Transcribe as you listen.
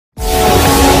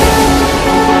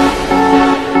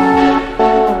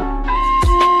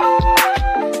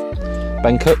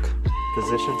Ben Cook.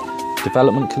 Position?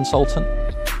 Development consultant.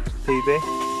 PB?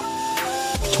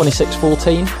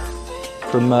 2614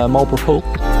 from Marlborough Pool.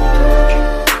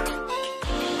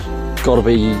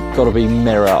 Gotta be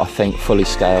mirror, I think, fully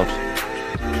scaled.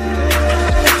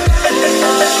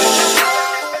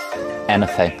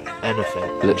 Anything.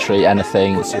 Anything? Literally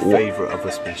anything. What's your favourite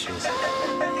other species?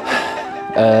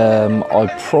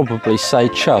 I'd probably say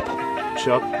chub.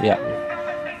 Chub? Yeah.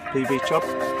 PB chub?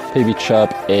 PB chub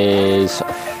is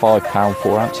 £5,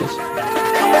 4 ounces.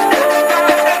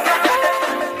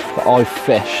 But I've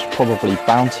fished probably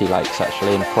Bounty Lakes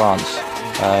actually in France.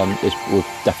 Would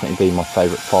definitely be my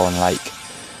favourite foreign lake.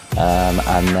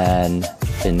 And then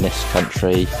in this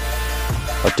country,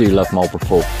 I do love Marlborough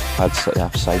Pool. I'd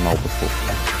have to say Marlborough Pool.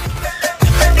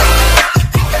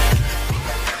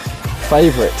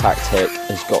 Favourite tactic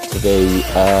has got to be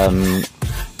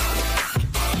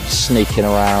sneaking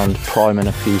around, priming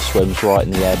a few swims right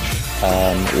in the edge,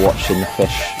 watching the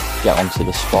fish get onto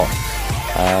the spot,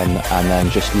 and then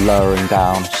just lowering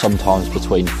down, sometimes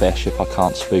between fish if I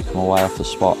can't spook them away off the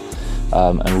spot,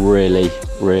 and really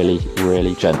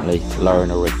gently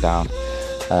lowering a rig down,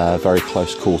 very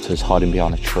close quarters, hiding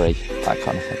behind a tree, that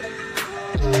kind of thing.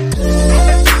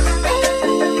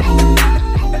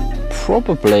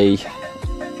 Probably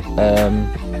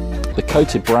the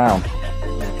coated brown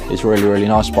is really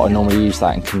nice, but I normally use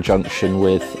that in conjunction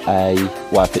with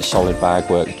well, if it's solid bag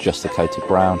work, just the coated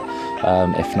brown.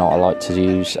 If not, I like to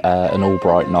use an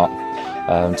Albright knot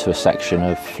to a section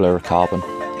of fluorocarbon,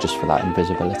 just for that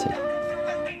invisibility.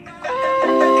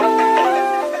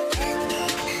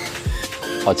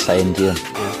 I'd say Indian.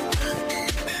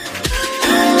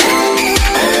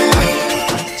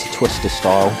 It's a twister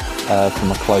style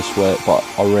from a close work, but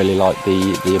I really like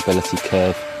the ability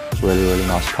curve. Really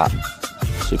nice pattern.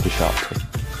 Super sharp too.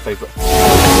 Favourite?